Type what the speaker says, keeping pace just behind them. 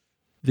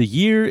The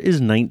year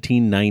is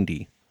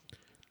 1990.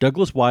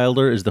 Douglas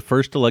Wilder is the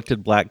first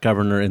elected black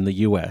governor in the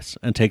U.S.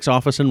 and takes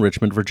office in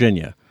Richmond,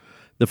 Virginia.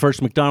 The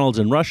first McDonald's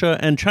in Russia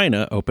and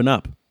China open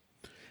up.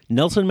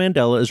 Nelson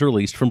Mandela is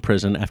released from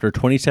prison after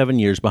 27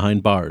 years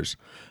behind bars.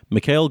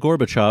 Mikhail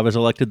Gorbachev is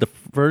elected the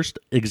first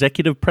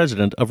executive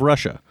president of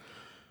Russia.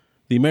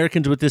 The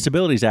Americans with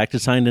Disabilities Act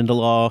is signed into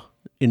law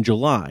in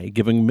July,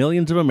 giving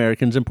millions of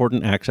Americans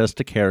important access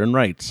to care and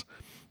rights.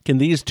 Can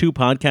these two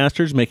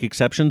podcasters make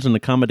exceptions and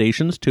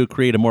accommodations to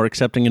create a more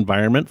accepting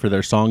environment for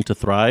their song to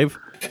thrive?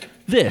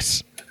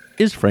 This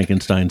is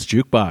Frankenstein's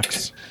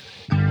Jukebox.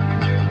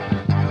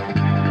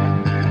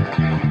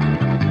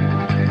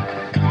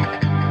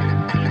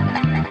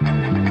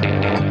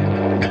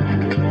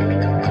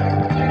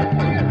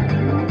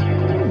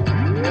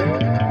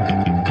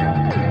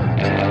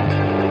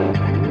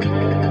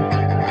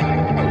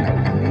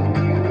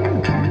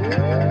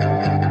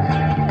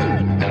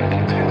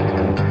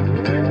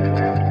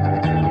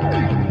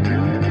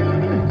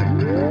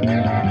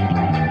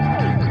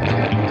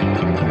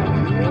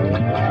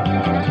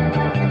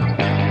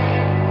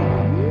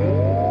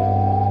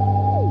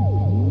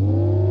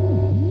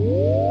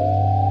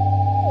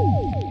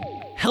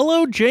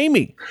 Hello,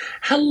 Jamie.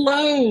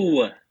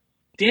 Hello,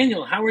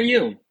 Daniel. How are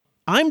you?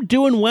 I'm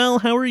doing well.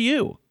 How are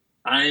you?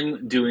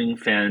 I'm doing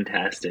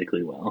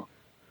fantastically well.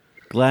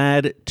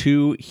 Glad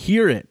to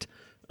hear it.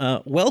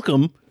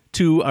 Welcome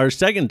to our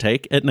second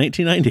take at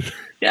 1990.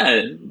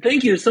 Yeah,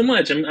 thank you so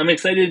much. I'm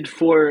excited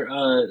for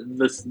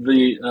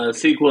the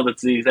sequel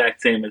that's the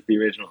exact same as the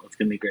original. It's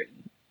going to be great.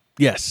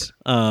 Yes.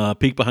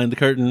 Peek behind the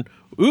curtain.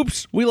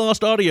 Oops, we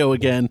lost audio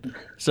again.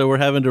 So we're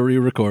having to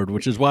re-record,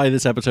 which is why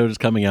this episode is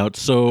coming out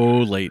so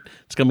late.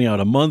 It's coming out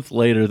a month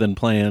later than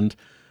planned,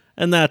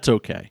 and that's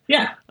okay.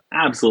 Yeah,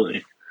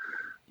 absolutely.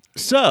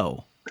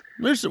 So,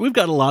 we've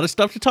got a lot of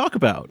stuff to talk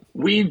about.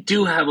 We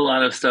do have a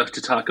lot of stuff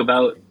to talk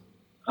about.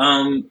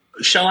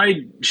 Shall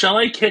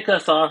I kick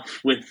us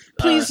off with...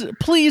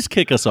 Please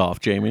kick us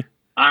off, Jamie.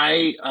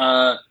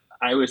 I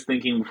was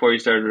thinking before we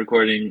started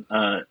recording...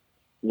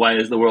 Why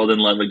is the world in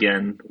love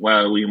again? Why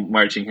are we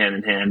marching hand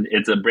in hand?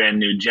 It's a brand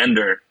new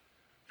gender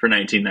for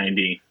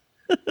 1990.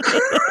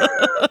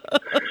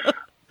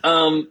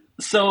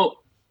 So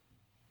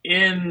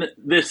in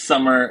this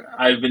summer,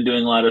 I've been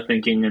doing a lot of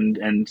thinking and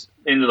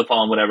into the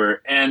fall and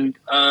whatever, and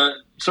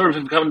sort of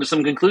have come to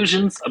some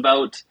conclusions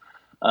about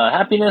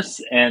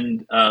happiness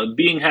and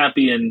being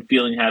happy and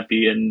feeling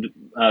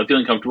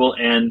comfortable.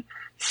 And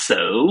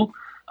so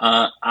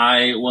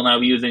I will now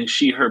be using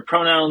she, her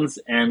pronouns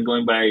and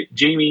going by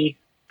Jamie.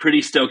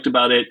 Pretty stoked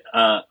about it,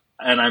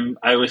 and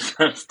I was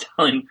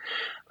telling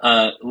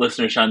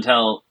listener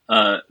Chantel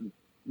that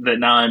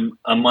now I'm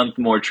a month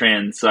more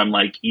trans, so I'm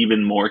like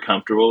even more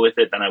comfortable with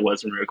it than I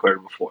was when we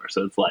recorded before.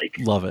 So it's like,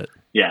 love it.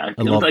 Yeah,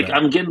 I love that.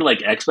 I'm getting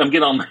I'm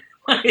getting all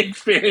my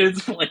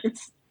experience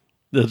points.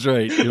 That's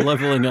right. You're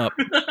leveling up.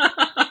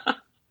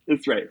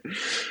 That's right.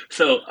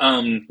 So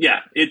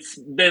yeah, it's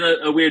been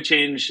a weird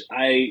change.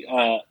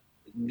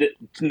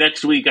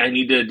 Next week, I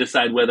need to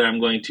decide whether I'm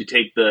going to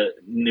take the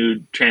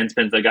new trans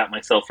pins I got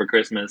myself for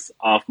Christmas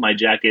off my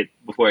jacket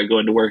before I go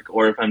into work,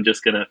 or if I'm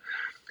just going to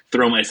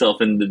throw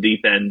myself in the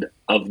deep end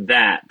of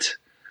that.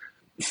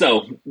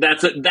 So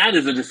that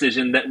is a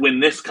decision that when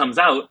this comes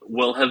out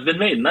will have been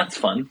made, and that's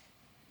fun.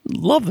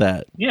 Love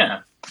that.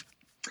 Yeah.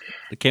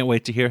 I can't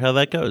wait to hear how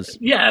that goes.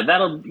 Yeah,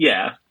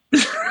 yeah.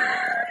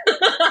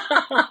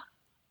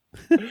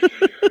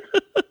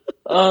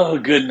 Oh,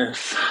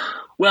 goodness.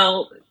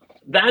 Well,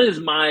 that is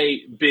my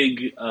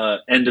big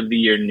end of the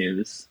year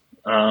news.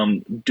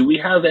 Do we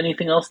have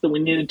anything else that we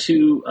needed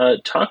to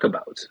talk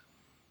about?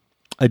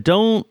 I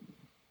don't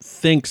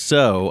think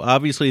so.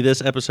 Obviously,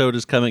 this episode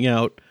is coming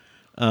out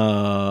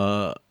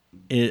at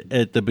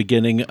the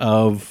beginning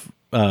of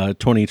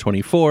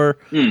 2024,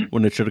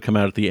 when it should have come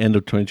out at the end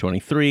of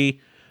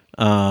 2023.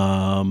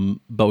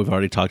 But we've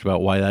already talked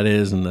about why that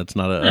is, and that's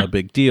not a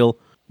big deal.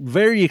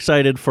 Very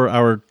excited for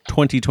our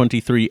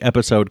 2023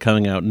 episode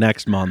coming out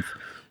next month.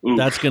 Oof.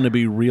 That's going to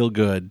be real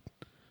good.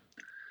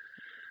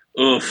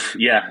 Oof,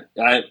 yeah.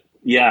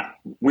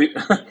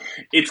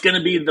 It's going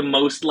to be the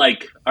most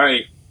like, all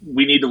right,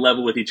 we need to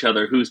level with each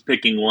other. Who's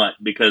picking what?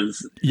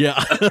 Because...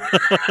 Yeah.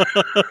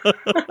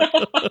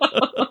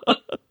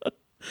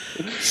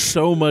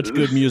 So much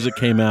good music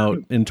came out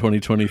in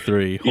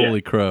 2023.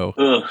 Holy crow.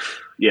 Ugh,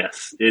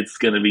 yes, it's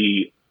going to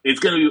be,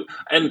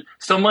 and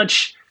so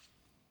much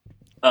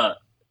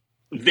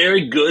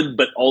very good,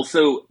 but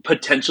also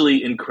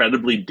potentially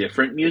incredibly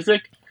different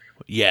music.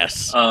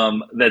 Yes.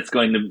 That's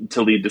going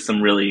to lead to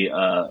some really,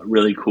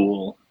 really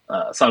cool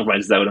song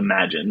prizes, I would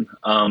imagine.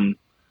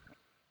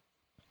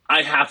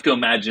 I have to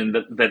imagine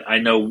that I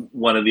know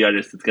one of the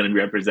artists that's going to be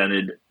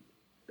represented.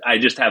 I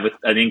just have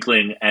an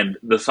inkling, and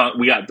the song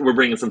we're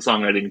bringing some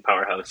songwriting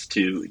powerhouse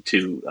to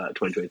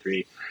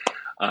 2023.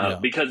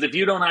 Because if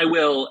you don't, I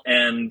will,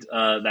 and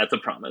that's a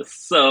promise.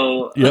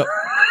 So. Yep.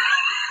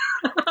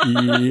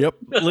 Yep.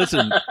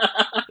 Listen,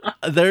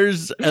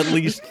 there's at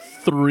least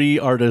 3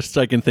 artists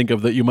I can think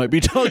of that you might be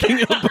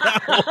talking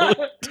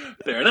about.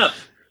 Fair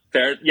enough.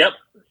 Yep.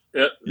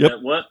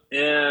 Yep. What?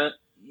 Yeah,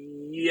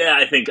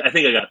 I think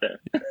I got there.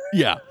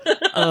 Yeah.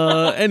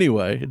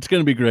 Anyway, it's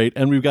going to be great,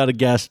 and we've got a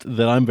guest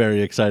that I'm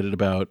very excited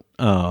about,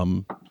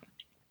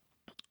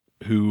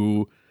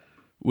 who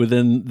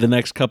within the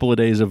next couple of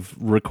days of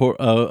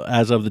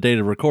as of the date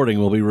of recording,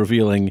 will be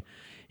revealing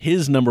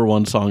his number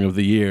one song of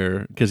the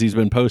year, because he's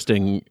been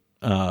posting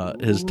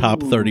his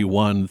top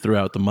 31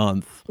 throughout the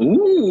month.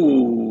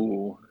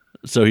 Ooh.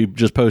 So he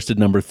just posted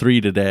number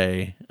 3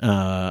 today.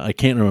 I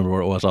can't remember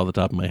what it was off the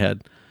top of my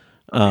head.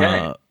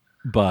 Okay.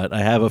 But I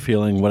have a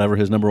feeling whatever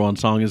his number one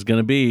song is going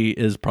to be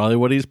is probably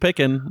what he's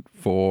picking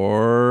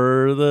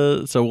for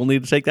the. So we'll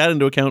need to take that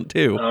into account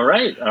too. All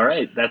right.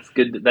 That's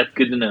good. That's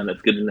good to know.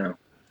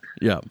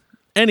 Yeah.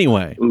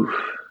 Anyway. Ooh.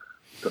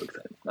 So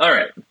excited.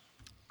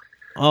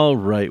 All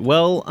right.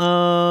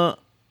 Well,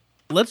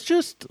 let's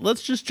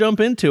just jump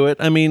into it.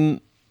 I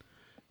mean,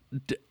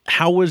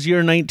 how was your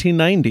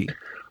 1990?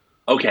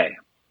 Okay.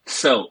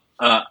 So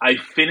I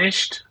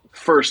finished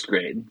first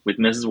grade with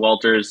Mrs.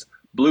 Walters,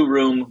 Blue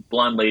Room,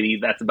 Blonde Lady.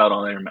 That's about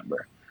all I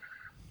remember.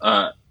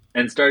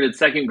 And started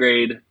second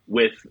grade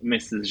with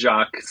Mrs.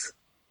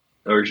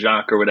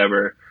 Jacques or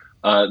whatever,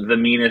 the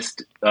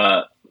meanest,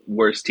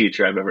 worst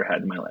teacher I've ever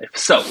had in my life.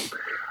 So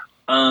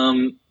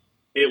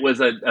it was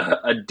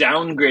a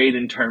downgrade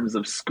in terms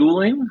of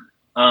schooling.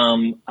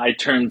 I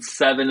turned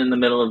 7 in the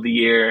middle of the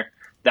year.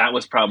 That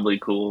was probably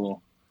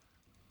cool.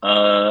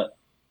 I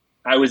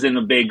was in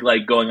a big,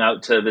 like, going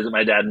out to visit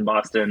my dad in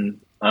Boston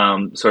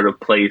sort of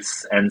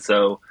place. And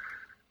so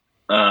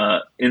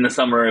in the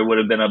summer, it would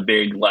have been a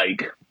big,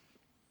 like,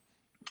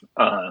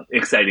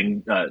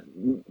 exciting,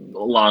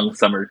 long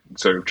summer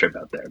sort of trip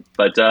out there.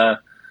 But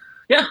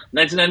yeah,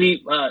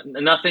 1990,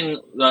 nothing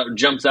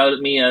jumps out at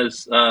me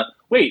as,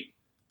 wait,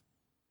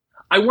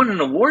 I won an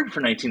award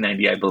for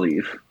 1990, I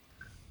believe.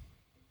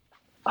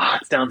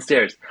 It's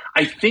downstairs.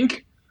 I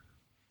think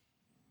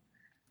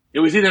it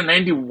was either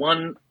 90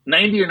 or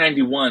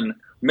 91.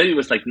 Maybe it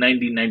was like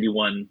 90,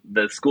 91,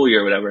 the school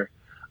year or whatever.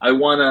 I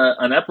won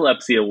an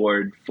epilepsy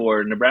award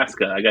for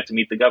Nebraska. I got to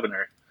meet the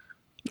governor.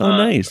 Oh,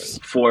 nice.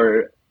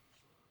 For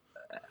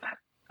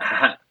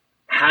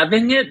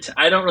having it.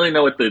 I don't really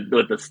know what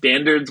the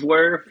standards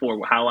were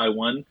for how I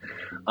won.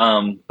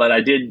 But I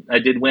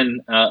did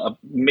win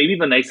maybe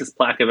the nicest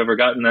plaque I've ever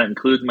gotten. That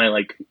includes my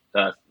like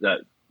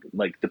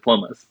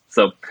diplomas.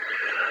 So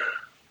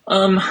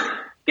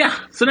yeah,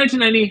 so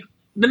 1990,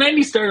 the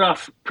 90s started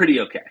off pretty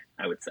okay,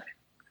 I would say.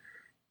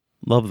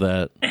 Love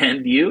that.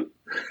 And you?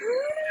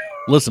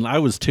 Listen, I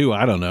was 2.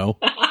 I don't know.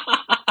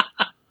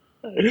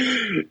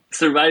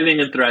 Surviving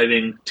and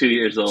thriving, 2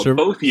 years old,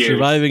 both years.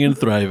 Surviving and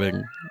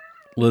thriving.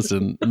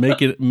 Listen,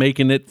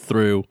 making it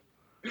through.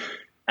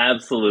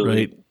 Absolutely.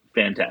 Right?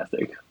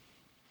 Fantastic.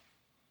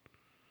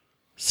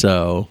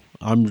 So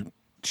I'm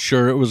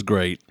sure it was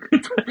great.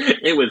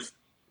 It was,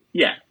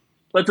 yeah.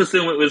 Let's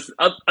assume it was,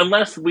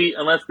 unless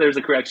there's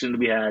a correction to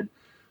be had.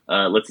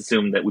 Let's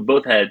assume that we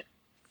both had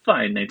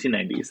fine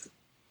 1990s.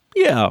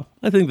 Yeah,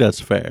 I think that's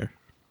fair.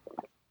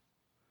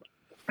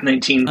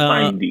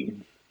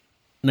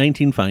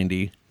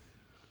 1990.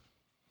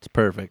 It's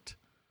perfect.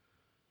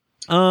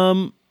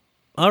 All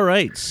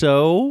right.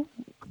 So,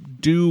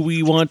 do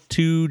we want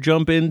to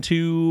jump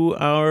into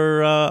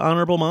our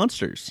honorable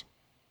monsters?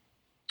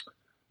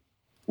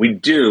 We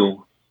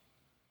do.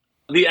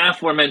 The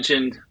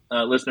aforementioned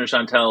listener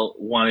Chantel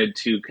wanted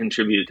to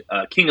contribute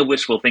King of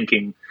Wishful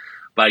Thinking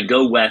by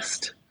Go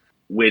West,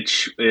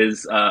 which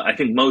is, I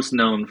think, most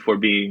known for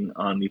being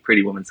on the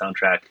Pretty Woman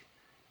soundtrack.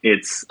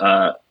 It's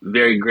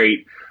very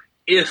great,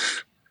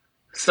 if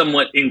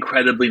somewhat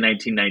incredibly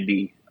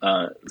 1990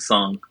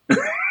 song.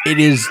 It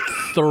is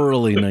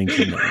thoroughly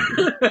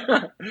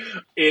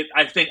 1990.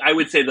 I think I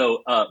would say,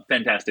 though,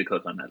 fantastic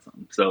hook on that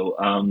song. So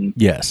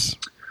yes,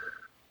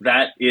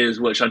 that is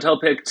what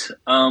Chantel picked.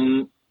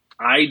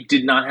 I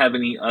did not have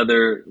any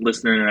other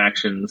listener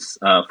interactions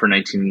for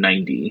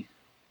 1990.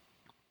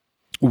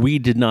 We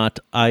did not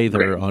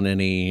either. Great. On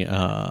any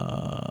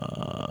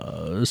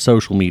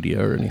social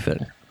media or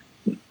anything.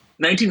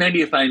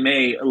 1990, if I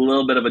may, a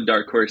little bit of a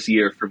dark horse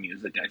year for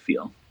music, I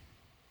feel.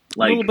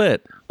 Like, a little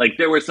bit. Like,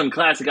 there were some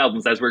classic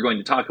albums, as we're going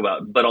to talk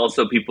about, but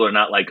also people are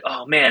not like,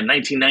 oh man,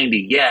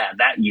 1990, yeah,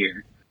 that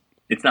year.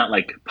 It's not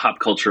like pop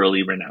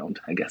culturally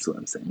renowned, I guess what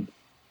I'm saying.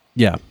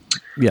 Yeah,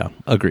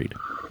 agreed.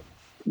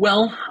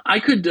 Well, I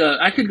could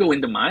go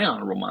into my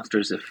honorable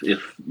monsters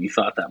if you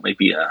thought that might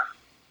be a...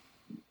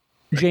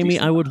 Jamie,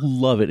 I would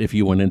love it if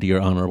you went into your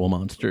honorable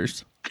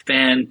monsters.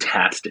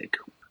 Fantastic.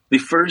 The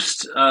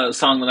first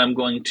song that I'm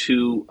going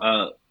to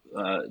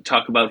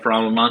talk about for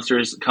Honorable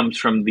Monsters comes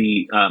from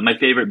my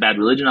favorite Bad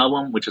Religion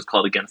album, which is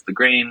called Against the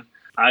Grain.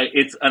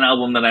 It's an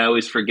album that I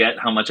always forget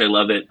how much I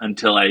love it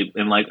until I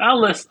am like, I'll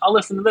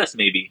listen to this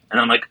maybe. And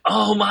I'm like,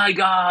 oh my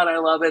God, I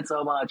love it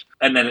so much.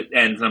 And then it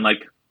ends and I'm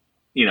like,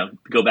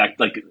 go back,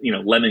 like,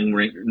 lemming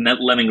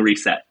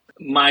reset.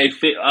 My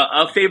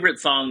favorite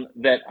song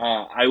that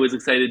I was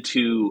excited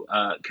to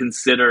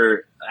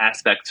consider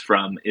aspects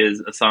from is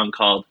a song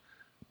called,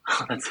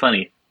 that's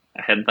funny,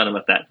 I hadn't thought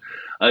about that.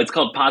 It's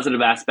called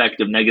Positive Aspect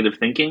of Negative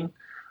Thinking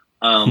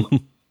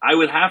I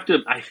would have to,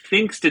 I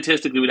think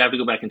statistically we'd have to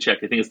go back and check.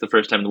 I think it's the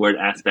first time the word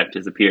aspect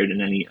has appeared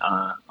in any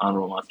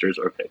honorable monsters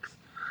or picks,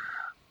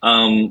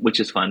 which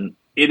is fun.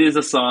 It is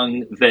a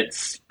song that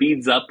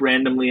speeds up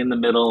randomly in the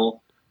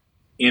middle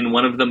in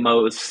one of the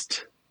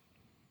most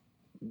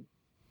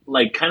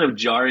like kind of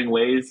jarring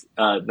ways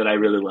that I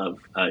really love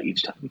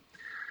each time.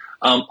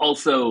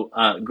 Also,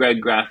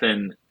 Greg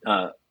Graffin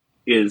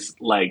is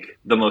like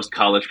the most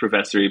college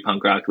professory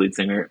punk rock lead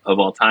singer of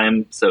all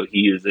time. So he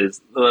uses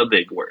the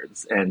big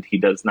words, and he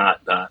does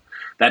not,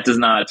 there's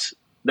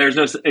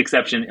no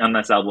exception on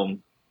this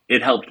album.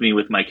 It helped me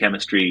with my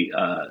chemistry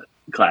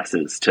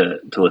classes to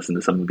listen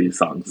to some of these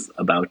songs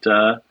about,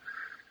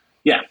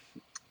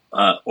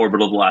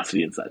 orbital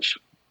velocity and such.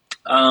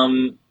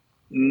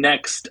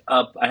 Next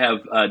up, I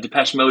have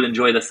Depeche Mode,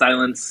 Enjoy the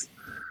Silence.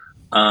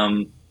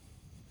 I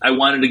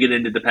wanted to get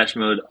into Depeche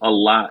Mode a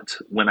lot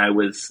when I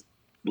was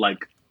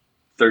like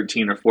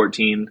 13 or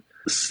 14,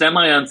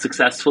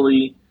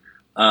 semi-unsuccessfully,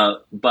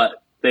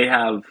 but they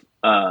have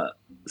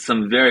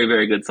some very,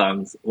 very good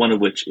songs, one of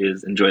which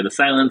is Enjoy the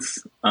Silence.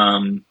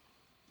 I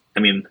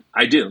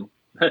do.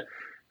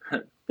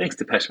 Thanks,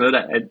 Depeche Mode.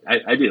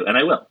 I do, and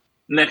I will.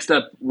 Next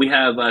up, we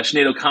have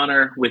Sinead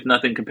O'Connor with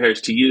Nothing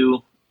Compares to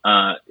You.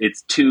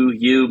 It's To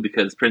You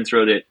because Prince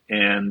wrote it,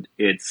 and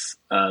it's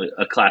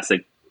a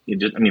classic.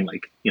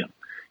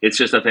 It's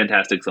just a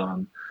fantastic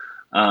song.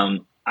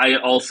 I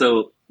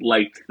also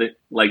liked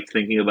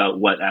thinking about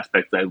what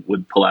aspects I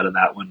would pull out of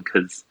that one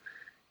because,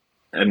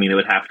 it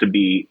would have to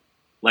be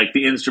like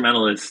the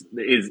instrumental is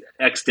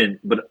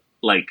extant, but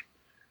like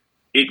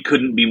it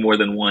couldn't be more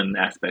than one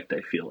aspect.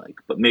 I feel like,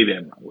 but maybe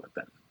I'm wrong with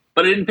that.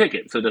 But I didn't pick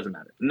it, so it doesn't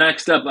matter.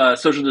 Next up,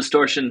 Social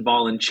Distortion,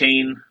 Ball and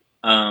Chain.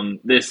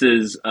 This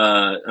is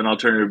an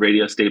alternative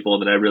radio staple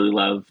that I really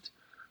loved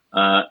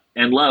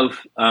and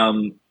love.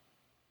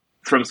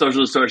 From Social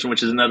Distortion,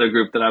 which is another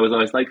group that I was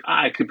always like,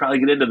 I could probably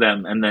get into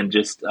them, and then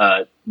just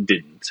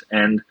didn't.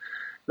 And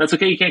that's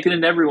okay, you can't get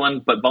into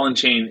everyone, but Ball and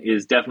Chain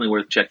is definitely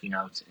worth checking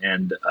out.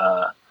 And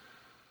I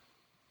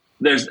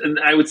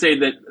would say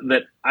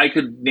that I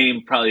could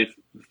name probably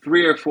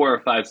 3 or 4 or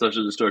 5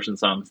 Social Distortion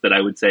songs that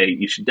I would say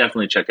you should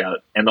definitely check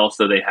out. And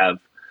also they have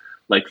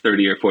like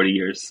 30 or 40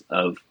 years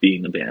of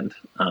being a band,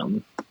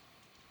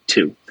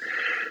 too.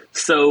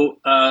 So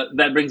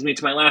that brings me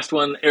to my last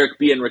one, Eric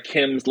B. and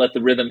Rakim's Let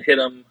the Rhythm Hit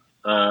 'Em.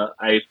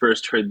 I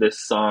first heard this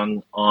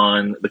song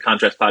on the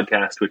Contrast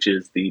podcast, which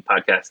is the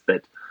podcast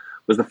that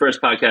was the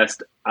first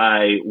podcast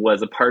I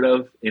was a part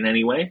of in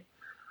any way.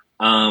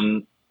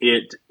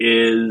 It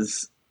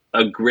is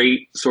a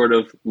great sort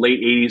of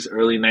late 80s,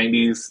 early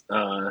 90s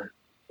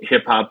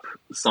hip-hop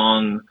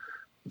song,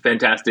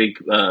 fantastic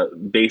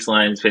bass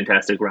lines,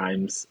 fantastic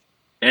rhymes.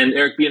 And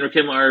Eric B. and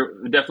Rakim are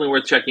definitely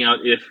worth checking out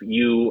if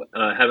you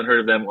haven't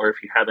heard of them or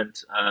if you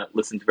haven't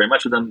listened to very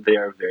much of them. They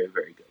are very,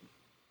 very good.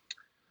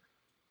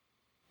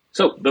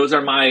 So those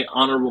are my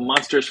honorable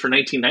monsters for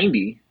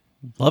 1990.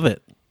 Love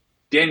it.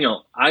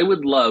 Daniel, I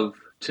would love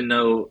to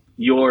know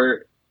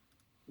your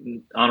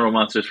honorable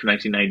monsters for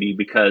 1990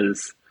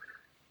 because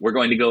we're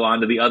going to go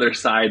on to the other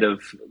side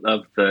of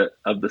the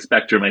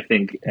spectrum, I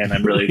think, and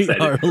I'm really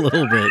excited. We are a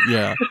little bit,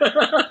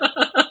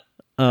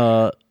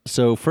 yeah.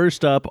 So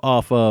first up,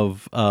 off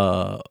of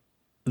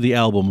the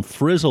album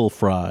Frizzle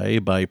Fry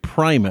by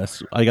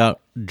Primus, I got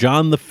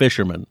John the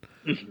Fisherman,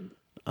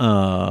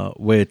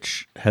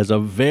 which has a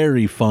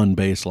very fun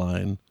bass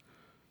line.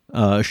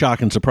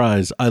 Shock and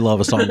surprise, I love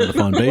a song with a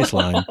fun bass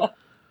line.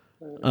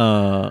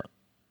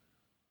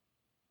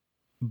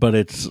 But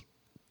it's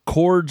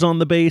chords on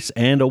the bass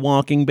and a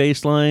walking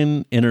bass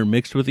line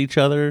intermixed with each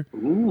other.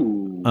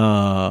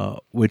 Ooh.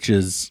 Which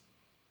is...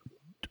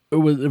 It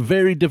was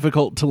very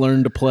difficult to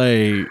learn to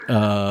play,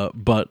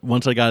 but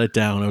once I got it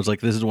down, I was like,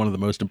 this is one of the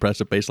most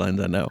impressive bass lines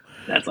I know.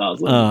 That's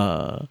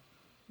awesome.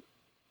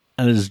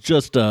 And it's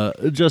just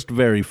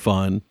very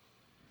fun.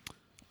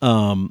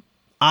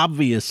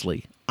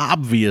 Obviously,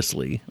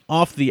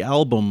 off the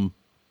album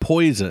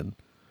Poison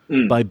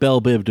by Belle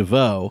Biv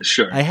DeVoe,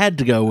 sure, I had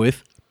to go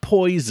with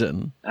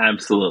Poison.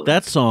 Absolutely.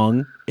 That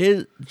song,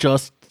 it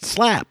just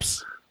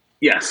slaps.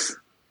 Yes.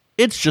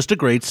 It's just a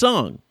great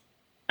song.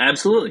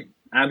 Absolutely.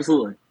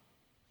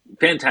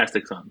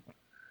 Fantastic song.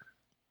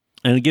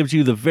 And it gives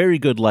you the very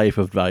good life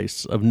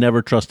advice of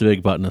never trust a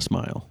big butt and a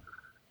smile.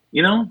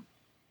 You know,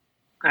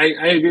 I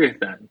agree with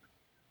that.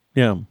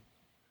 Yeah.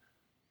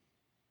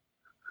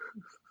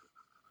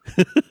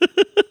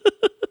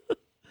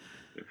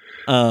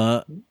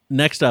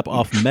 Next up,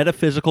 off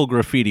Metaphysical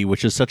Graffiti,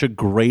 which is such a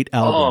great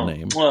album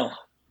name. Well,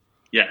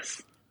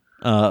 yes.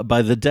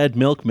 By the Dead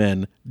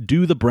Milkmen,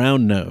 Do the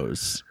Brown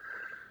Nose.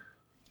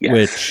 Yes.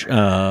 Which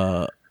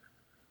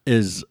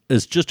is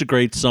just a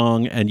great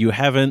song, and you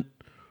haven't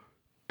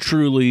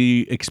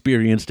truly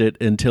experienced it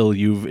until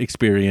you've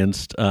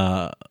experienced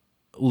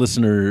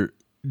listener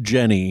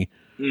Jenny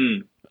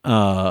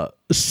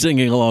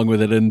singing along with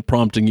it and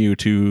prompting you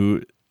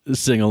to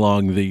sing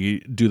along the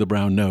Do the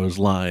Brown Nose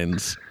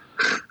lines.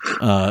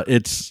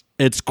 It's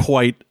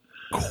quite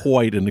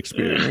an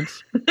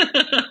experience.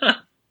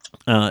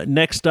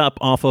 Next up,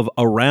 off of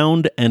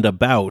Around and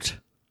About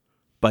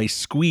by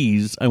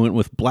Squeeze, I went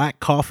with Black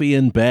Coffee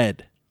in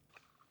Bed.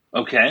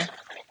 Okay.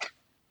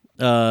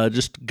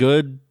 Just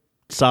good,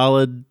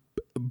 solid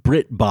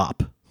Brit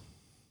bop.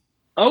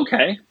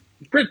 Okay.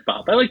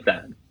 Britbop. I like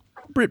that.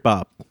 Brit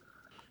bop.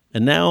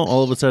 And now,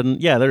 all of a sudden,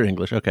 yeah, they're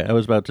English. Okay, I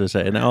was about to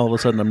say. And now, all of a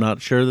sudden, I'm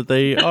not sure that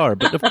they are,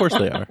 but of course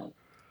they are.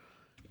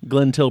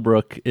 Glenn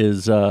Tilbrook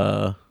is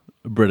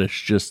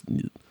British, just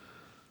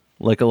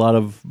like a lot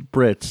of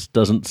Brits,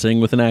 doesn't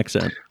sing with an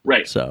accent.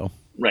 Right. So.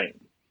 Right.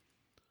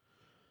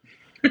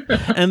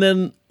 And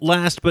then,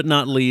 last but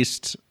not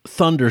least,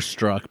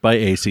 Thunderstruck by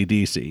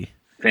AC/DC.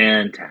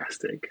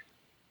 Fantastic.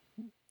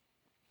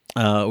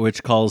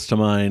 Which calls to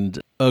mind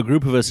a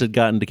group of us had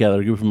gotten together,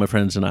 a group of my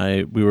friends and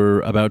I. We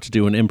were about to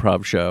do an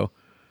improv show,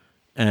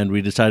 and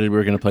we decided we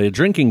were going to play a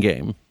drinking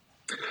game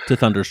to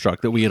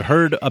Thunderstruck that we had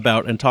heard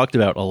about and talked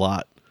about a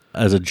lot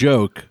as a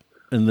joke,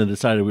 and then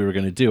decided we were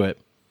going to do it,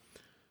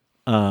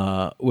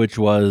 which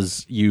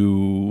was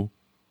you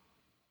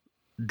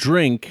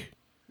drink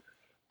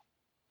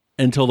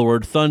until the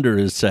word thunder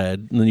is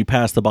said, and then you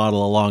pass the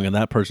bottle along, and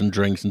that person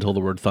drinks until the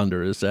word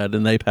thunder is said,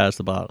 and they pass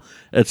the bottle,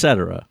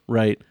 etc.,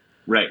 right?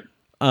 Right.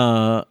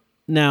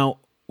 Now,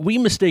 we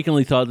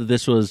mistakenly thought that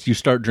this was you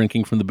start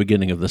drinking from the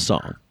beginning of the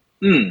song.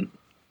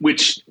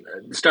 Which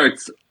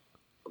starts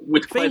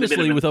with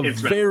famously with a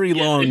very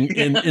long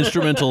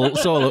instrumental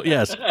solo.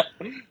 Yes.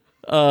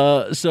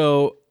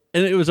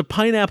 And it was a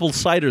pineapple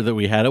cider that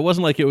we had. It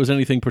wasn't like it was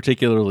anything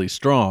particularly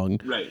strong.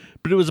 Right.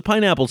 But it was a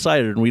pineapple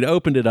cider, and we'd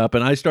opened it up,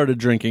 and I started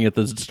drinking at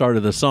the start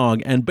of the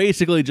song and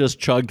basically just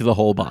chugged the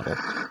whole bottle.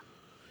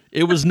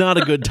 It was not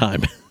a good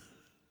time.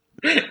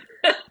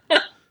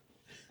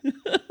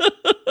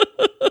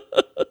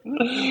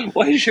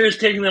 Well, it sure is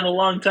taking them a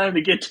long time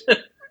to get to...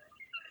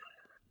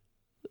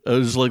 I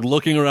was like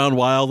looking around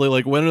wildly,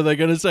 like, when are they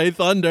going to say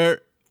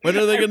thunder? When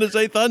are they going to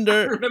say thunder?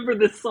 I remember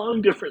this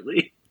song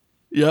differently.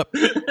 Yep.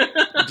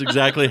 That's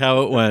exactly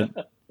how it went.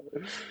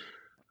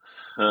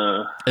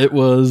 It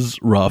was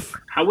rough.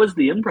 How was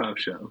the improv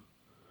show?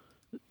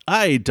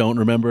 I don't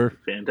remember.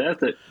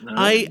 Fantastic.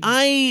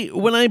 I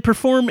when I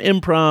perform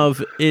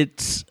improv,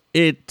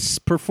 it's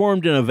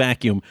performed in a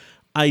vacuum.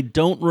 I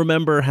don't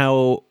remember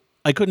how.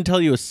 I couldn't tell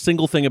you a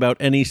single thing about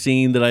any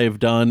scene that I have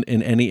done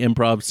in any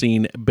improv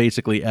scene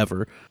basically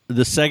ever.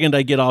 The second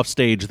I get off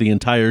stage, the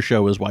entire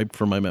show is wiped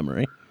from my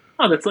memory.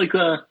 Oh, that's like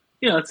I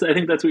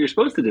think that's what you're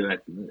supposed to do.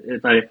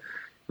 If I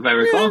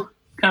recall,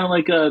 kind of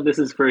like this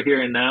is for here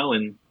and now,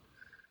 and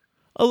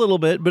a little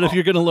bit. But if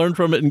you're going to learn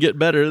from it and get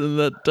better, then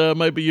that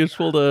might be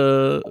useful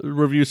to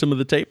review some of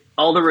the tape.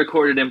 All the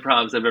recorded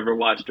improvs I've ever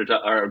watched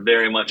are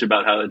very much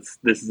about how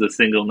this is a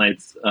single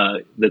night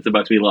that's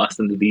about to be lost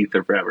into the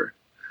ether forever.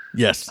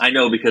 Yes, I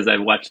know because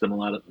I've watched them a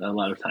lot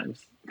of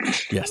times.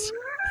 Yes.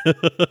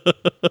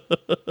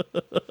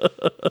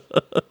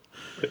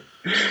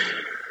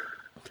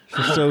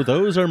 So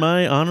those are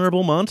my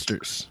honorable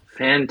monsters.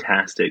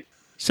 Fantastic.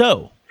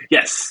 So,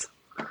 yes,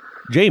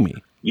 Jamie.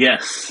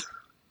 Yes.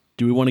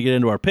 Do we want to get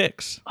into our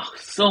picks? Oh,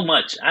 so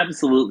much.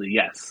 Absolutely,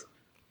 yes.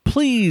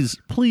 Please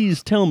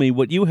tell me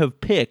what you have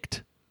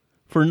picked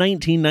for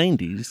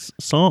 1990s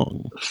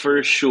song.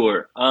 For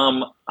sure.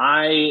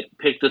 I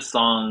picked a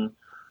song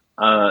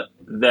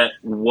that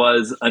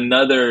was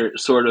another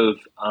sort of,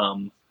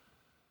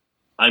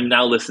 I'm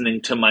now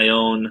listening to my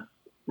own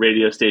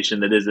radio station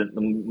that isn't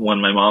the one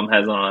my mom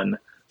has on,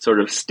 sort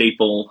of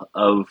staple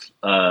of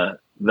the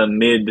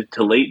mid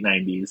to late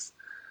 90s.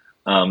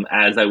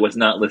 As I was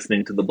not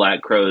listening to the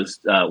Black Crowes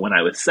when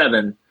I was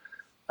 7,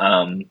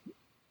 my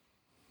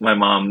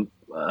mom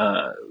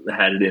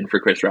had it in for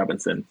Chris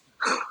Robinson.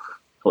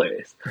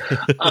 Hilarious.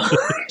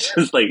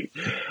 Just like,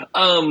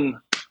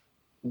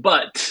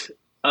 but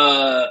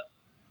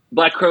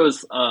Black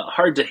Crowes,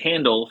 Hard to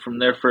Handle from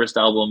their first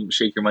album,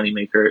 Shake Your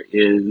Moneymaker,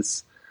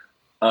 is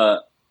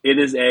it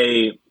is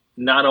a,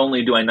 not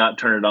only do I not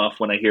turn it off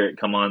when I hear it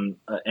come on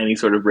any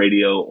sort of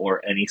radio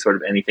or any sort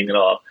of anything at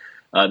all,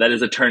 that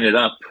is a turn it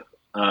up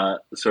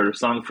sort of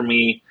song for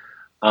me.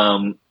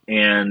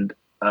 And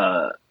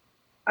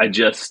I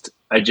just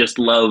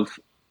love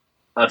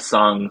a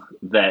song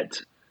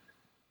that,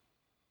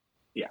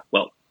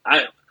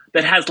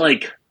 that has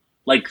like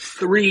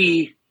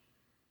 3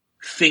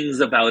 things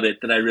about it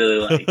that I really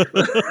like.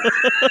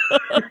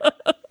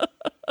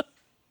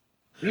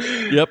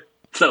 Yep.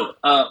 So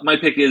my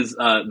pick is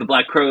the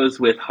Black Crowes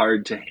with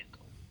Hard to Handle.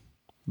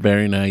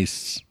 Very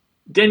nice.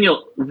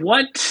 Daniel,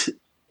 what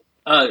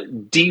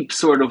deep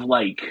sort of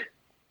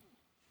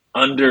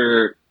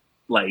under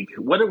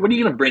what are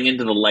you going to bring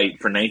into the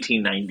light for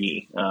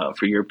 1990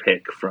 for your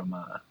pick from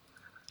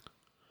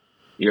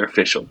your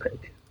official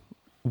pick?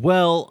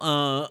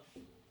 Well,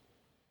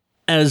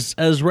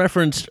 as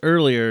referenced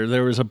earlier,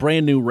 there was a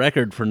brand new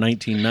record for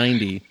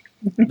 1990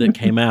 that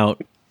came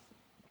out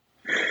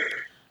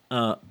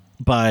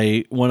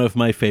by one of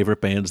my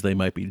favorite bands, They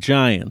Might Be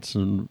Giants,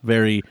 and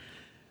very,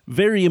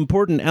 very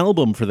important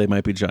album for They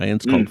Might Be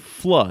Giants called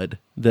Flood.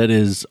 That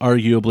is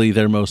arguably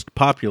their most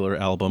popular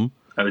album.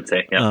 I would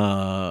say,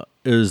 yeah.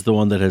 is the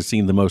one that has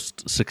seen the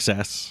most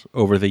success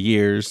over the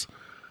years.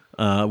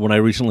 When I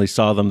recently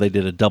saw them, they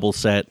did a double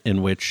set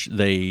in which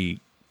they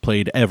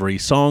played every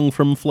song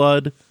from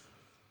Flood,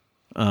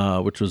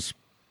 which was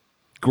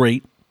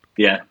great.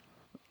 Yeah.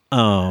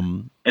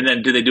 And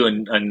then do they do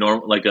a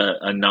normal, like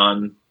a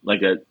non,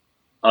 like a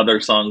other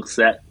song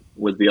set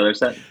with the other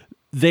set?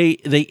 They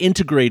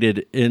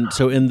integrated in.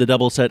 So in the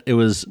double set, it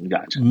was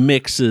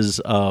mixes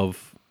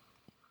of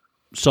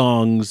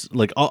songs,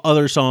 like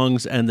other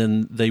songs, and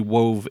then they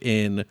wove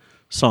in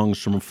songs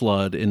from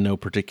Flood in no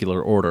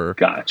particular order.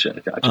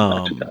 Gotcha.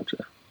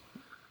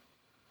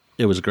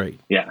 It was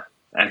great. Yeah.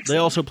 Excellent. They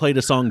also played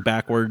a song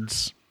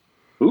backwards.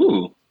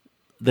 Ooh.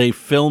 They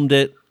filmed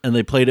it and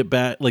they played it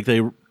back, like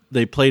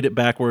they played it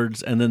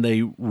backwards, and then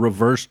they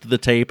reversed the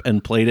tape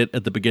and played it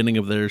at the beginning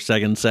of their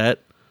second set.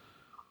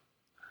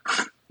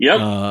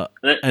 Yep.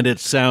 And it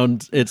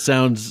sounds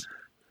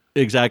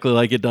exactly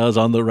like it does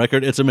on the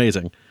record. It's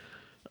amazing.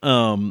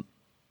 Is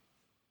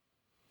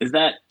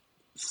that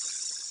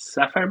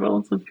Sapphire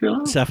Bullets of Pure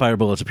Love? Sapphire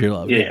Bullets of Pure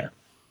Love. Yeah.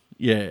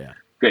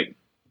 Great.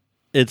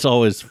 It's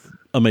always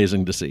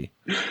amazing to see.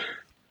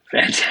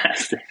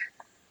 Fantastic.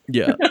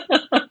 Yeah.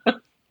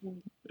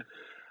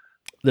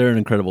 They're an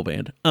incredible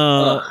band.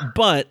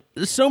 But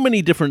so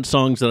many different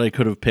songs that I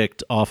could have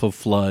picked off of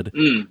Flood.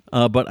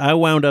 But I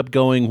wound up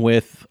going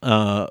with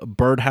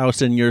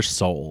Birdhouse in Your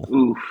Soul.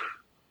 Oof.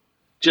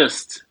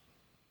 Just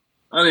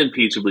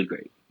unimpeachably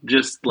great.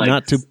 Just like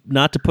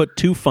not to put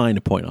too fine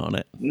a point on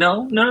it.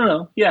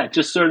 No. Yeah,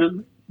 just sort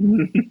of.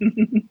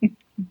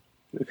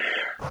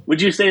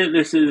 Would you say that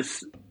this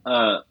is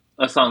a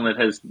song that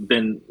has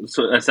been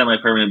a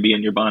semi-permanent bee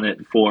in your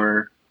bonnet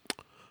for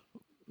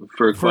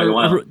quite a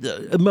while?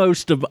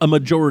 A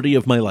majority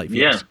of my life.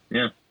 Yes.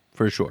 Yeah,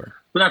 for sure.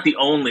 But not the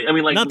only. I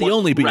mean, like not the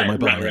only bee in my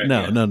bonnet. Right,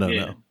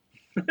 no.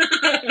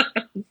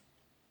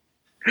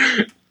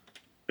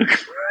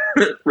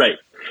 Right.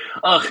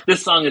 Oh,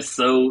 this song is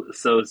so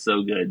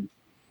good.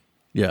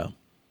 Yeah.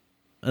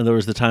 And there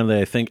was the time that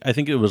I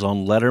think it was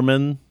on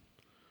Letterman.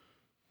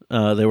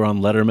 They were on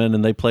Letterman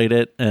and they played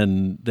it,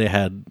 and they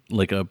had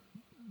like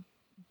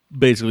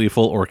basically a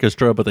full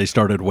orchestra, but they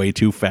started way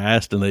too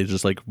fast and they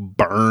just like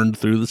burned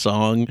through the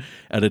song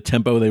at a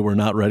tempo they were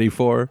not ready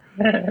for.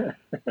 They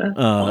were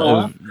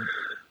I'll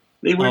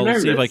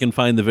nervous. see if I can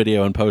find the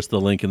video and post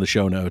the link in the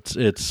show notes.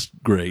 It's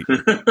great.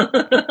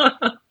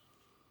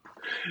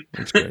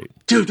 It's great.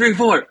 2, 3,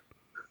 4.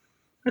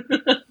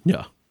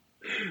 Yeah.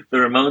 The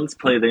Ramones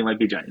play They Might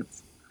Be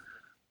Giants.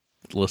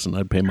 Listen,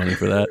 I'd pay money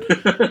for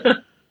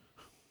that.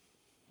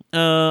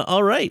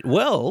 All right.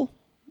 Well,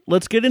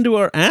 let's get into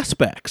our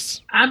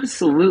aspects.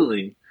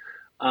 Absolutely.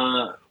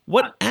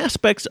 What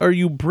aspects are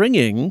you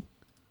bringing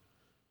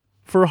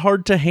for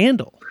Hard to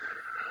Handle?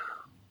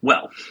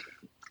 Well,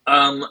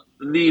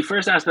 the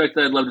first aspect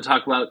that I'd love to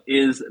talk about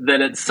is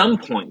that at some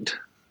point,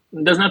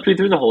 it doesn't have to be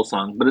through the whole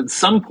song, but at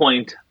some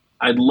point,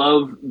 I'd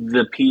love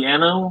the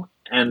piano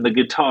and the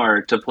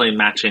guitar to play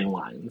matching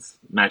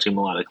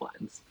melodic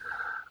lines.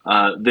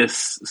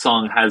 This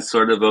song has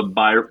sort of a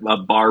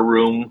bar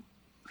room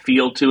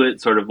feel to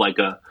it, sort of like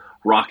a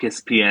raucous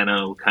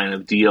piano kind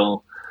of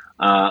deal,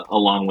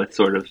 along with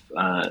sort of,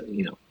 a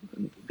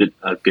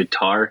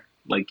guitar,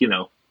 like,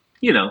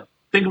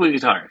 think of a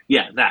guitar.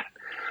 Yeah, that.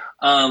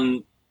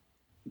 Kind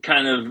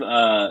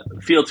of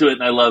feel to it,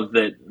 and I love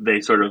that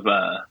they sort of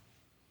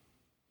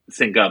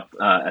sync up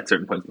at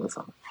certain points in the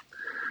song.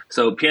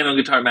 So piano and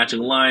guitar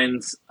matching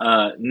lines.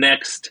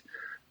 Next,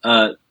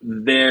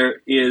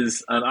 there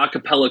is an a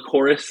cappella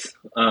chorus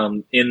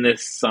in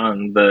this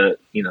song. The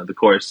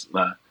chorus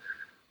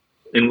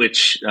in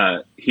which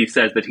he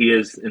says that he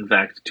is in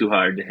fact too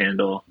hard to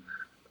handle.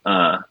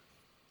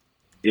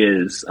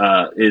 Is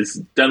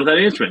done without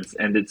instruments,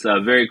 and it's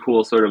a very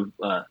cool sort of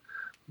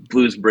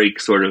blues break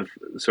sort of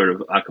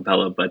a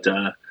cappella. But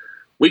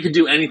we could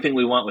do anything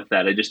we want with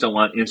that. I just don't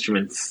want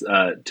instruments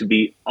to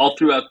be all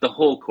throughout the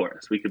whole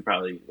chorus. We could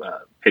probably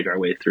pick our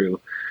way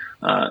through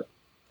the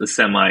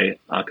semi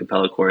a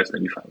cappella chorus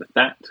and be fine with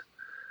that.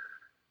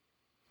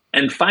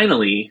 And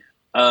finally,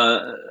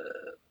 an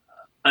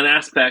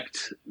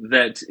aspect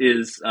that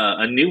is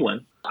a new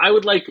one. I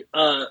would like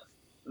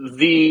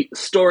the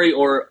story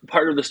or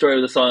part of the story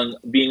of the song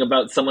being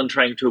about someone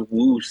trying to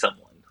woo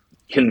someone,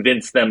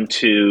 convince them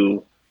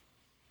to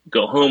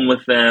go home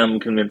with them,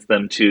 convince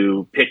them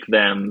to pick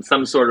them,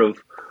 some sort of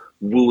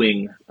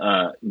wooing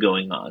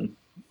going on,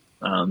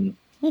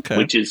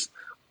 which is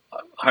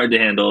hard to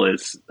handle.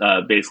 Is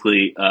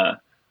basically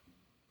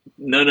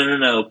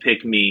no,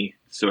 pick me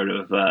sort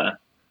of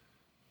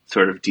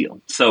deal.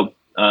 So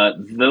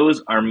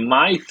those are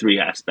my three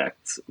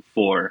aspects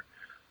for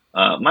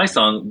my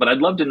song, but I'd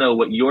love to know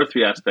what your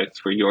three aspects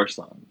for your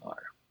song are.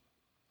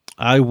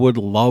 I would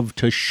love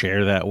to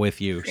share that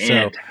with you.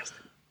 Fantastic. So,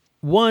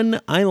 one,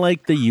 I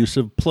like the use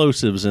of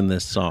plosives in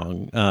this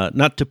song.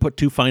 Not to put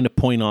too fine a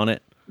point on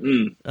it,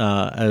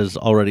 as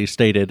already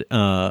stated.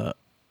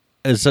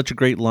 It's such a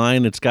great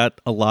line. It's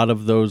got a lot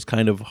of those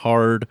kind of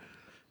hard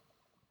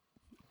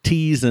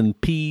T's and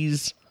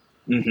P's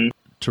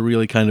to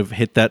really kind of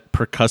hit that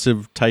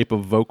percussive type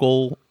of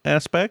vocal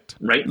aspect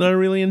Right. that I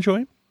really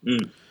enjoy.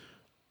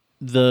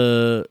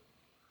 The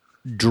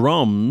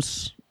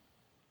drums,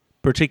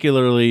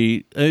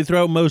 particularly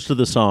throughout most of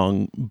the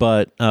song,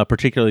 but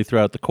particularly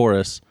throughout the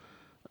chorus,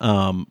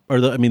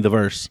 the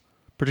verse,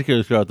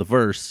 particularly throughout the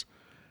verse,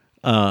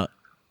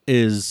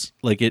 is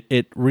like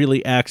it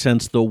really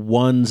accents the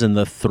ones and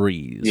the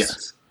threes.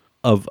 Yes.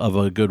 Of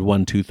a good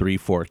 1, 2, 3,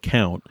 4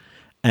 count,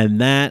 and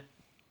that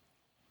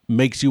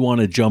makes you want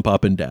to jump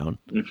up and down.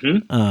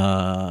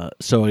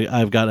 So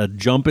I've got a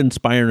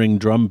jump-inspiring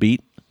drum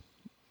beat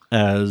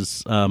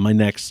as my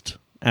next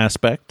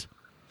aspect.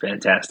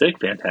 Fantastic.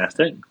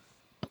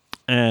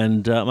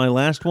 And my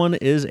last one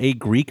is a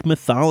Greek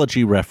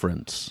mythology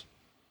reference.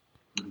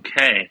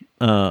 Okay.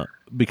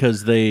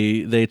 Because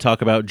they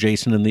talk about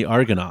Jason and the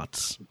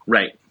Argonauts.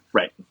 Right.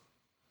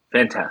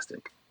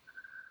 Fantastic.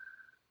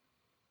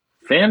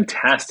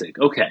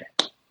 Okay.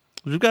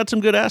 We've got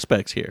some good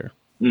aspects here.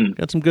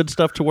 Got some good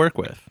stuff to work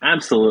with.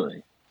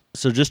 Absolutely.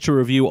 So just to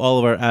review all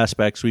of our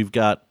aspects, we've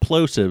got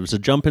plosives, a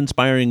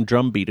jump-inspiring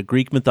drum beat, a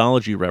Greek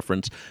mythology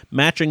reference,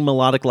 matching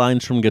melodic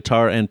lines from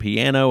guitar and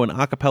piano, an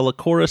a cappella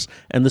chorus,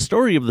 and the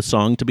story of the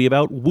song to be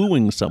about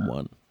wooing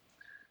someone.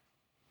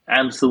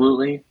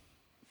 Absolutely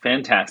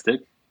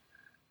fantastic.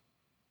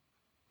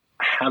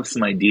 I have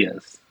some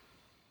ideas.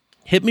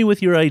 Hit me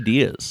with your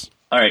ideas.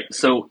 All right,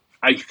 so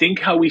I think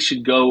how we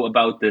should go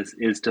about this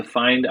is to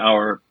find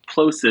our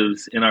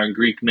plosives in our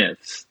Greek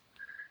myths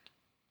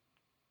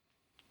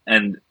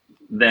and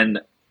then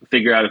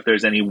figure out if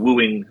there's any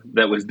wooing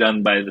that was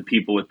done by the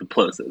people with the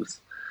plosives.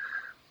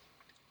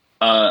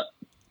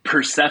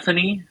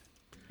 Persephone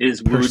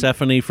is wooed.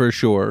 Persephone, for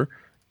sure,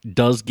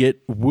 does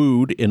get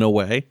wooed in a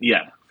way.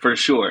 Yeah, for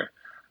sure.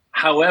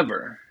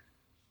 However,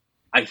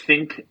 I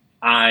think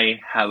I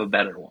have a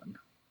better one.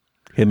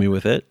 Hit me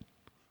with it.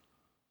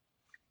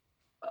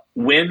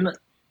 When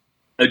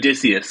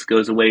Odysseus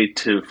goes away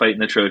to fight in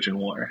the Trojan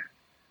War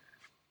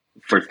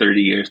for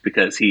 30 years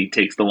because he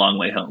takes the long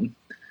way home,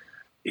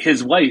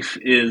 his wife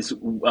is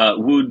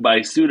wooed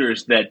by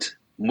suitors that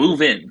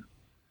move in.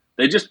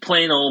 They just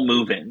plain old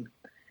move in.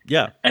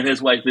 Yeah. And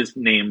his wife is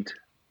named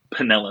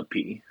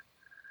Penelope.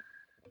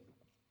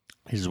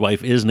 His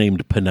wife is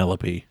named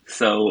Penelope.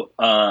 So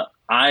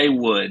I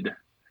would...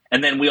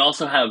 And then we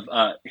also have...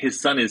 his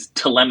son is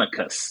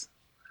Telemachus.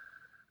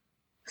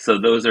 So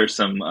those are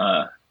some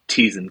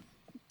T's and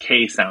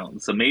K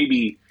sounds. So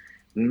maybe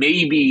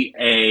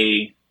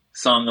a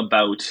song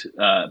about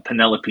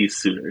Penelope's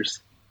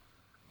suitors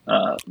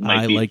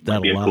might be a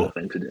cool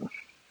thing to do.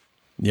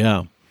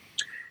 Yeah,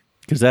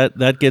 because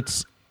that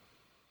gets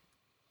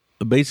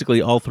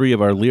basically all three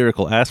of our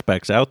lyrical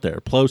aspects out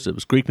there: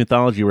 plosives, Greek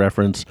mythology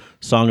reference,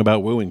 song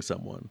about wooing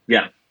someone.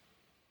 Yeah,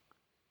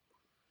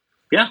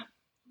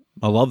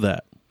 I love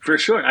that for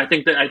sure. I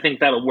think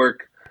that'll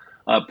work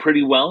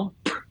pretty well,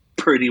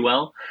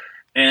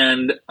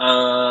 and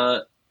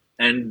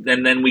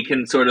then we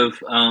can sort of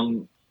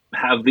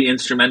have the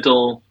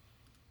instrumental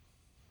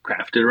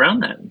crafted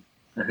around that.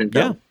 I think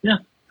I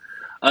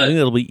think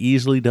that'll be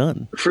easily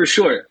done for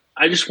sure.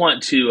 I just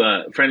want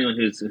to for anyone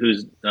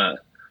who's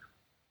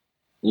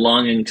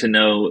longing to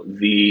know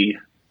the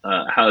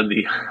how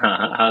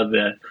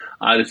the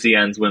Odyssey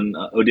ends when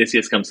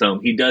Odysseus comes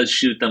home. He does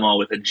shoot them all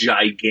with a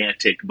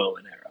gigantic bow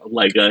and arrow,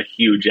 like a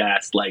huge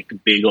ass, like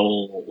big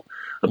boy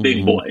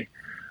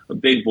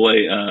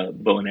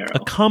bow and arrow, a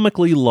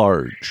comically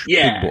large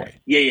big boy.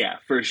 Yeah,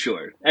 for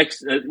sure.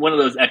 One of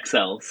those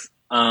XLs.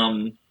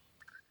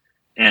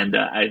 And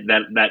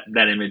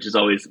that image is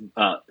always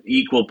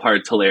equal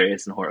parts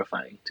hilarious and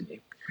horrifying to me.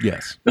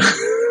 Yes.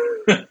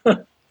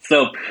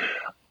 So,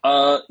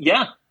 I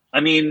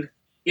mean,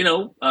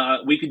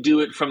 we could do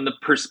it from the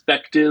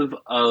perspective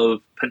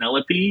of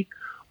Penelope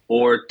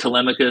or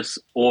Telemachus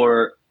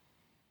or,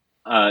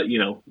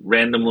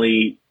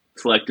 randomly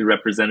selected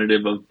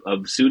representative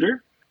of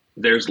suitor.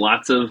 There's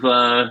lots of,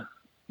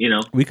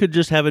 We could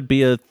just have it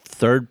be a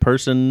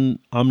third-person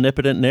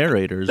omnipotent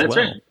narrator as well. That's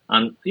right.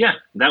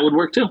 That would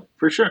work too,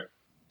 for sure.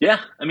 Yeah,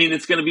 I mean,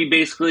 it's going to be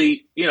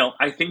basically,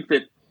 I think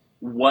that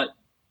what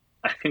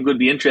I think would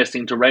be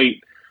interesting to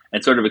write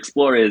and sort of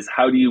explore is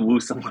how do you woo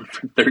someone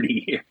for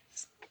 30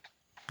 years?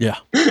 Yeah.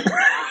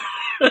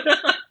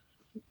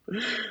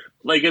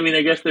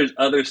 I guess there's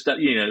other stuff,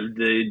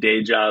 the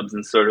day jobs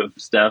and sort of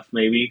stuff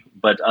maybe,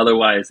 but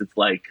otherwise it's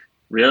like,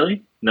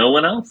 really? No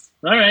one else?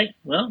 All right,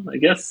 well, I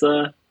guess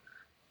you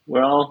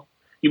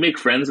make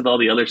friends with all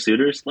the other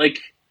suitors,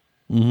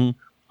 mm-hmm.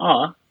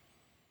 Aw,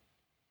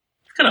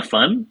 it's kind of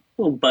fun,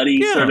 little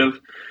buddy sort of,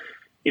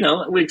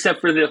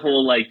 except for the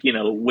whole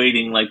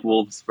waiting like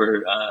wolves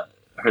for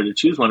her to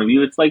choose one of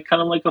you. It's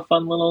kind of like a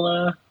fun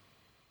little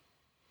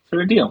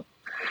sort of deal.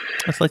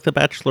 It's like the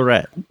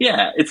Bachelorette.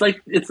 Yeah, it's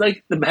like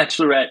the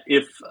Bachelorette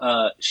if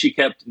she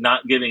kept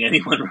not giving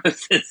anyone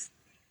roses.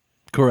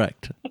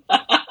 Correct.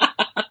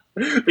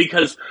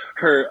 Because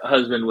her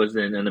husband was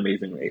in An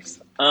Amazing Race.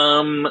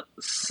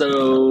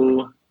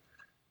 So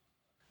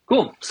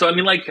cool. So I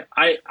mean,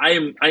 I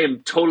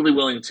am totally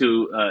willing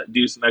to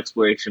do some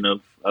exploration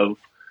of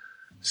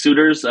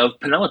suitors of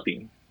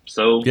Penelope.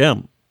 So Yeah,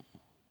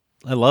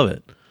 I love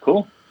it.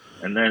 cool.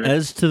 And then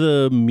As to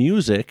the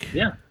music,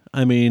 yeah,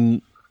 I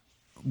mean,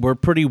 we're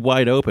pretty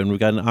wide open. We've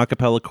got an a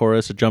cappella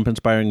chorus, a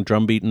jump-inspiring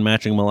drum beat, and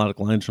matching melodic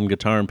lines from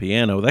guitar and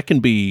piano. That can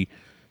be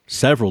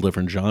several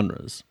different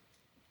genres.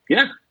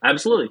 yeah,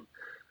 absolutely.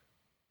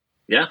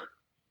 Yeah.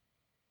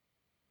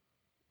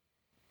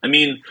 I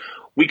mean,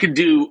 we could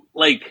do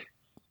like,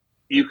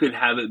 you could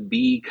have it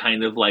be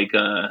kind of like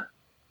a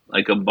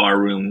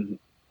barroom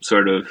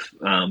sort of,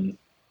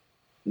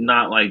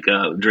 not like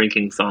a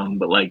drinking song,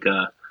 but like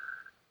a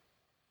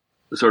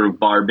sort of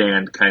bar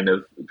band kind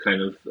of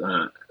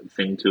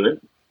thing to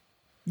it.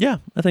 Yeah,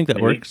 I think that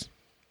Maybe. works.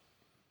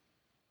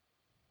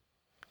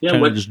 Yeah,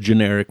 Kind of just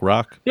generic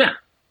rock. Yeah,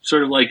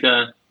 sort of like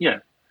kind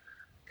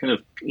of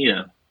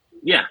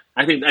yeah.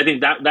 I think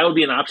that would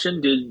be an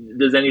option.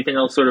 Does anything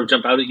else sort of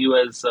jump out at you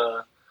as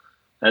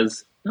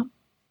no?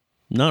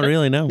 Not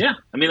really, no. Yeah,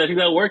 I mean, I think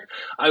that'll work.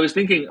 I was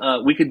thinking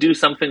we could do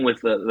something with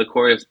the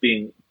chorus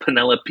being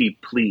Penelope,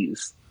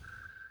 please.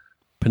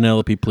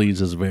 Penelope,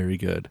 please is very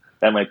good.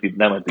 That might be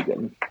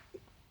good.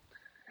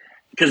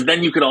 Because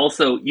then you could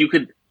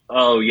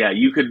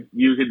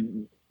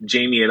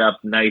Jamie it up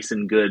nice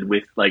and good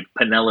with like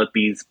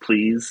Penelope's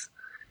please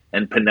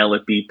and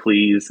Penelope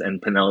please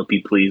and Penelope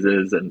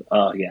pleases and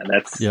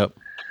that's Yep.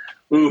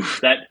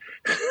 Oof, that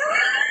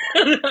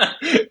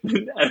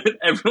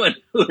everyone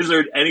who has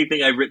heard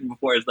anything I've written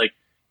before is like,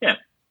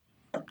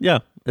 Yeah,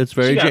 it's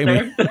very she got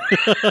Jamie. there.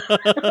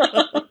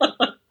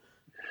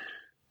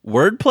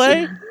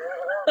 Wordplay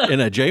in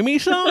a Jamie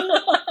song?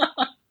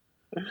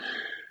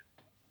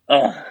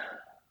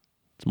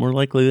 It's more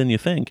likely than you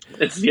think.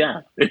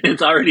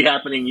 It's already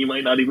happening. You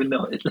might not even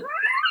know it.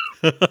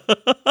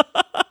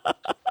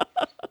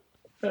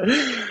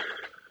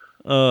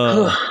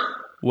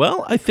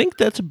 Well, I think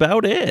that's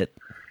about it.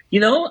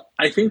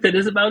 I think that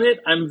is about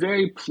it. I'm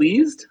very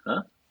pleased.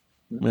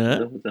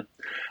 Yeah.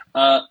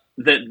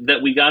 That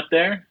we got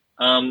there.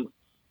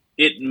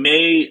 It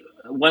may,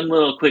 one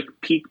little quick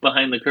peek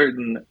behind the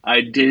curtain,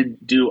 I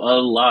did do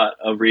a lot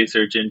of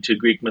research into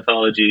Greek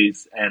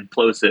mythologies and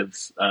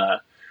plosives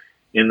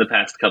in the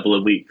past couple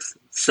of weeks.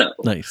 So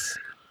Nice.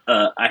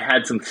 I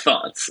had some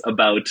thoughts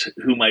about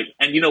who might,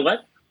 and you know what?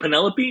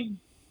 Penelope,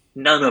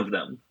 none of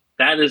them.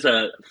 That is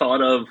a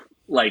thought of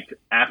like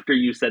after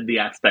you said the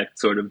aspect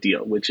sort of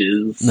deal, which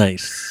is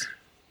Nice.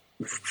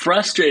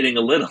 frustrating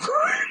a little.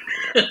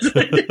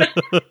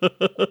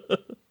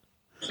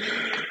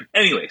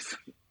 Anyways,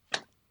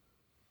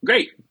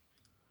 great.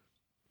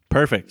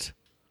 Perfect.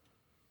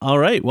 All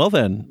right. Well,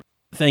 then,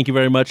 thank you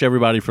very much,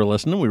 everybody, for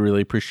listening. We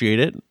really appreciate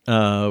it.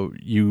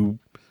 You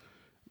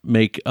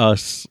make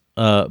us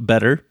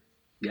better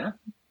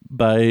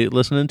by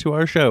listening to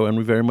our show, and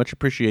we very much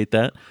appreciate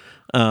that.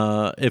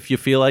 If you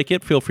feel like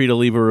it, feel free to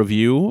leave a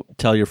review,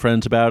 tell your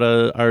friends about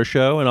our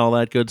show and all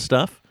that good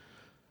stuff.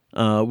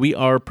 We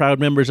are proud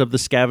members of the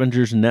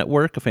Scavengers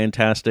Network, a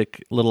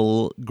fantastic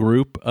little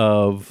group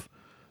of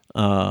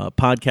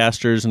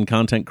podcasters and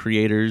content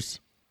creators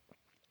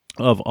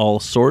of all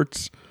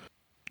sorts.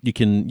 You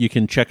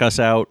can check us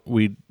out.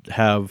 We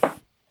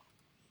have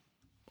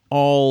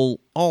all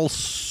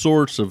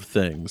sorts of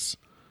things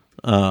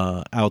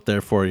out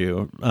there for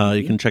you.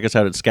 You can check us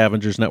out at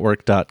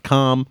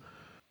scavengersnetwork.com.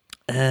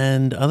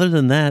 And other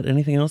than that,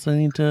 anything else I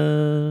need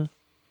to...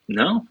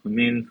 No, I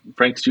mean,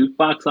 Frank's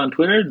Jukebox on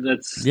Twitter,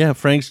 that's... Yeah,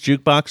 Frank's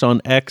Jukebox on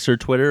X or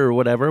Twitter or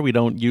whatever. We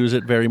don't use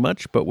it very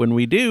much, but when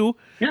we do,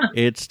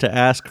 it's to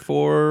ask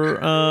for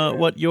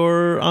what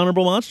your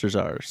honorable monsters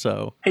are.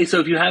 So, hey,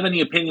 so if you have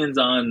any opinions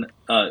on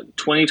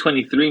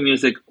 2023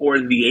 music or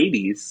the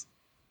 80s...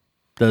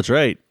 That's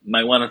right.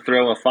 Might want to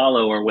throw a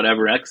follow or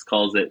whatever X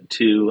calls it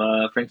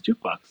to Frank's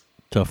Jukebox.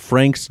 To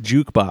Frank's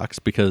Jukebox,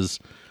 because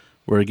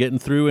we're getting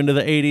through into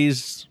the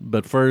 80s,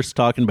 but first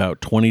talking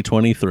about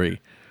 2023.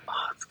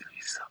 It's going to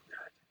be so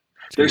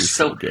good. They're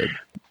so good.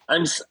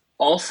 I'm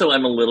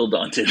a little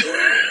daunted.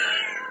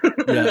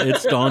 Yeah,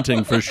 it's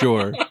daunting for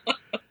sure.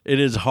 It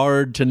is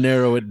hard to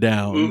narrow it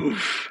down.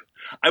 Oof.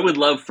 I would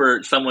love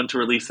for someone to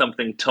release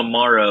something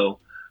tomorrow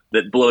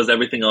that blows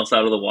everything else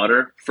out of the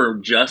water for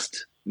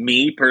just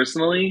me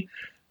personally.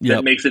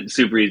 That makes it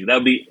super easy. That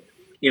would be,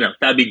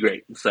 that'd be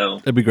great. So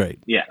it'd be great.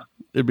 Yeah.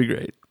 It'd be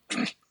great.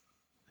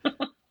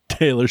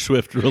 Taylor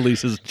Swift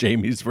releases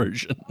Jamie's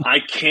version. I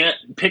can't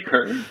pick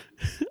her.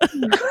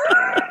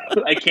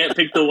 I can't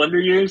pick the Wonder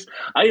Years.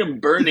 I am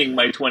burning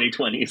my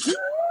 2020s.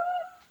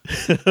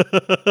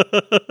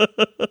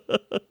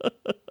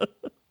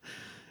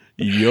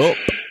 Yup.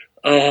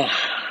 All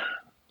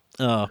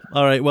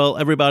right. Well,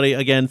 everybody,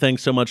 again,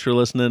 thanks so much for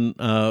listening.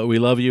 We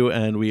love you,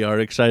 and we are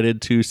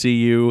excited to see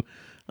you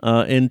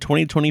in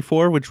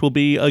 2024, which will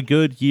be a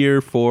good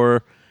year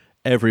for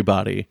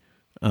everybody.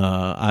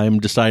 I'm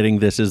deciding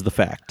this is the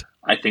fact.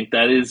 I think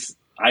that is,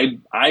 I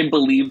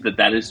believe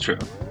that is true.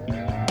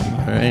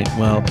 All right.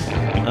 Well,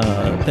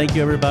 thank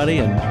you, everybody,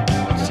 and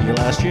see you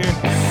last year.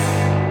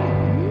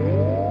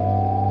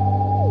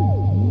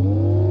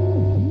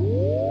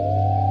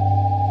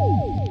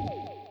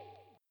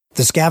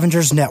 The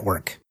Scavengers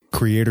Network.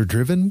 Creator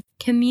driven,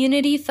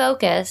 community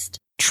focused,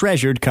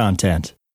 treasured content.